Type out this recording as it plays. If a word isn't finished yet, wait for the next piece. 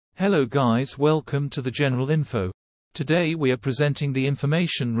Hello guys, welcome to the general info. Today we are presenting the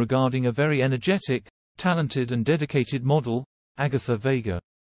information regarding a very energetic, talented and dedicated model, Agatha Vega.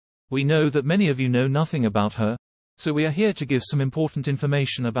 We know that many of you know nothing about her, so we are here to give some important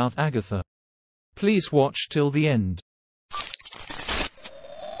information about Agatha. Please watch till the end.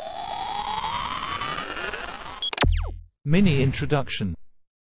 Mini introduction.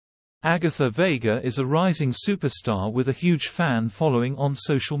 Agatha Vega is a rising superstar with a huge fan following on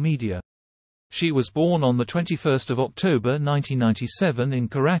social media. She was born on the 21st of October 1997 in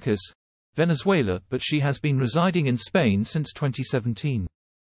Caracas, Venezuela, but she has been residing in Spain since 2017.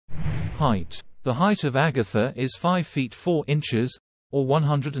 Height. The height of Agatha is 5 feet 4 inches, or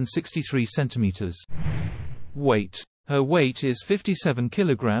 163 centimeters. Weight. Her weight is 57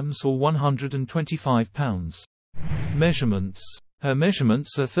 kilograms or 125 pounds. Measurements. Her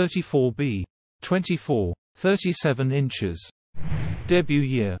measurements are 34 (24, 37 inches). Debut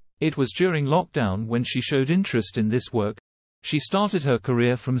year. It was during lockdown when she showed interest in this work. She started her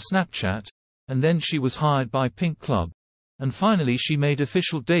career from Snapchat, and then she was hired by Pink Club. And finally she made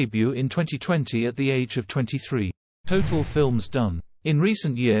official debut in 2020 at the age of 23. Total films done. In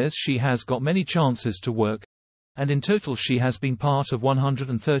recent years she has got many chances to work, and in total she has been part of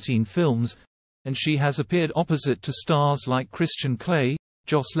 113 films, and she has appeared opposite to stars like Christian Clay,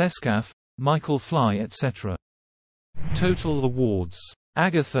 Joss Lescaff, Michael Fly, etc. Total awards.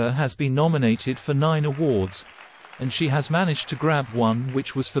 Agatha has been nominated for 9 awards, and she has managed to grab one,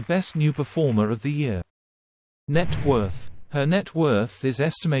 which was for Best New Performer of the Year. Net worth. Her net worth is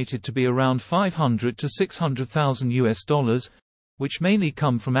estimated to be around $500,000 to $600,000, which mainly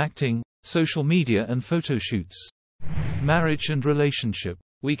come from acting, social media and photo shoots. Marriage and relationship.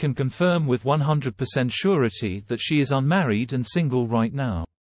 We can confirm with 100% surety that she is unmarried and single right now.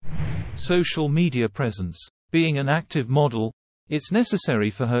 Social media presence. Being an active model, it's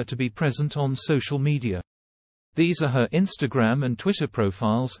necessary for her to be present on social media. These are her Instagram and Twitter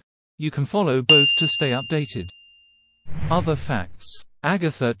profiles. You can follow both to stay updated. Other facts.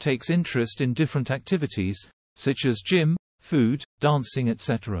 Agatha takes interest in different activities, such as gym, food, dancing,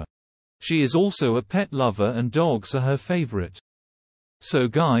 etc. She is also a pet lover and dogs are her favorite. So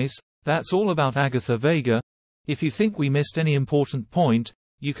guys, that's all about Agatha Vega. If you think we missed any important point,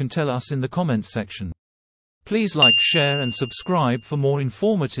 you can tell us in the comments section. Please like, share and subscribe for more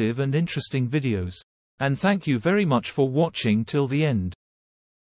informative and interesting videos. And thank you very much for watching till the end.